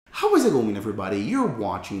How is it going, everybody? You're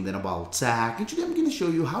watching Then About Tech, and today I'm going to show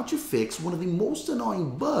you how to fix one of the most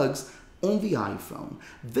annoying bugs on the iPhone.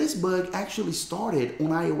 This bug actually started on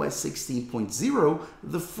iOS 16.0,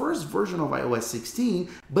 the first version of iOS 16,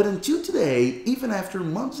 but until today, even after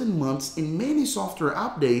months and months and many software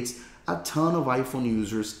updates, a ton of iPhone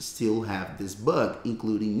users still have this bug,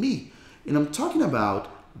 including me. And I'm talking about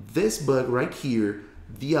this bug right here,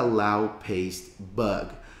 the allow paste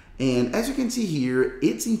bug. And as you can see here,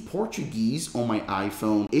 it's in Portuguese on my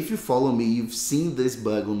iPhone. If you follow me, you've seen this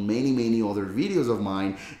bug on many other videos of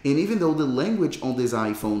mine. And even though the language on this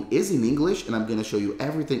iPhone is in English, and I'm gonna show you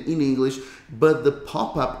everything in English, but the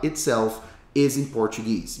pop-up itself is in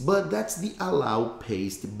Portuguese. But that's the allow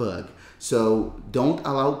paste bug. So don't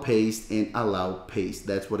allow paste and allow paste.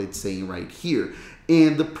 That's what it's saying right here.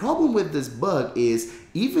 And the problem with this bug is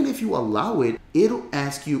even if you allow it, it'll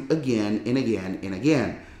ask you again and again and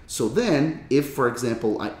again. So then, if for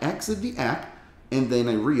example, I exit the app and then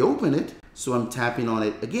I reopen it, so I'm tapping on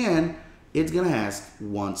it again, it's gonna ask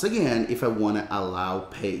once again if I wanna allow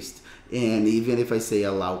paste. And even if I say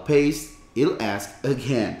allow paste, it'll ask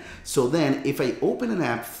again. So then if I open an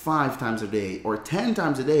app 5 times a day or 10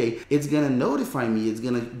 times a day, it's gonna notify me, it's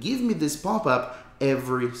gonna give me this pop-up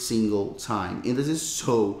every single time. And this is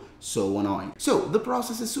so annoying. So the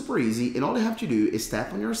process is super easy, and all you have to do is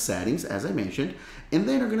tap on your settings, as I mentioned, and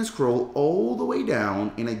then you're gonna scroll all the way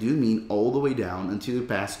down, and I do mean all the way down until you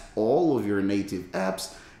pass all of your native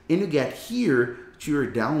apps, and you get here to your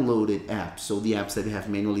downloaded apps. So the apps that you have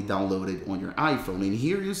manually downloaded on your iPhone. And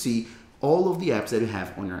here you see all of the apps that you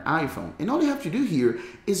have on your iPhone. And all you have to do here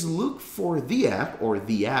is look for the app or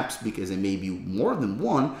the apps, because there may be more than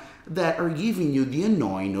one, that are giving you the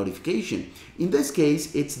annoying notification. In this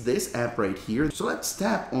case, it's this app right here. So let's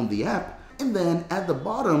tap on the app, and then at the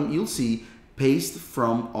bottom, you'll see paste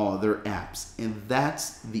from other apps, and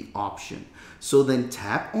that's the option. So then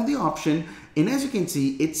tap on the option, and as you can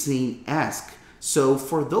see, it's saying ask. So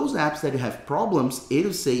for those apps that have problems,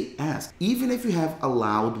 it'll say ask. Even if you have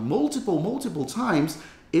allowed multiple times,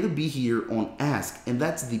 it'll be here on ask, and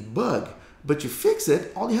that's the bug. But to fix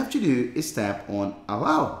it, all you have to do is tap on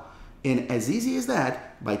allow. And as easy as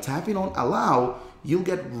that, by tapping on allow, you'll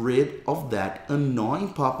get rid of that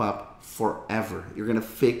annoying pop-up forever. You're gonna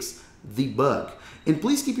fix the bug. And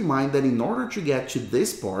please keep in mind that in order to get to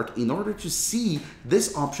this part, in order to see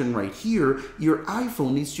this option right here, your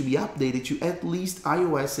iPhone needs to be updated to at least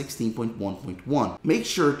iOS 16.1.1. Make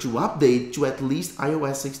sure to update to at least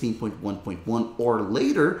iOS 16.1.1 or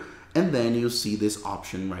later, and then you'll see this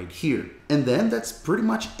option right here. And then that's pretty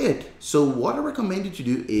much it. So what I recommend you to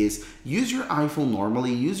do is use your iPhone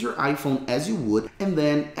normally, use your iPhone as you would, and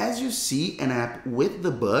then as you see an app with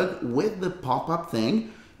the bug, with the pop-up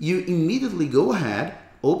thing, you immediately go ahead,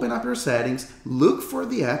 open up your settings, look for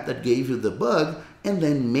the app that gave you the bug, and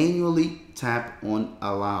then manually tap on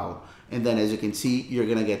allow. And then as you can see, you're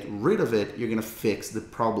gonna get rid of it, you're gonna fix the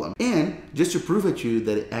problem. And just to prove it to you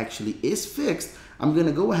that it actually is fixed, I'm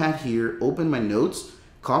gonna go ahead here, open my notes,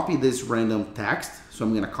 copy this random text, so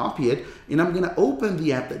I'm gonna copy it, and I'm gonna open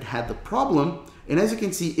the app that had the problem, and as you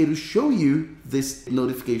can see, it'll show you this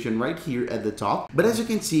notification right here at the top. But as you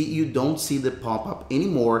can see, you don't see the pop-up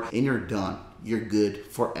anymore, and you're done. You're good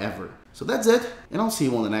forever. So that's it, and I'll see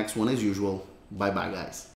you on the next one as usual. Bye-bye, guys.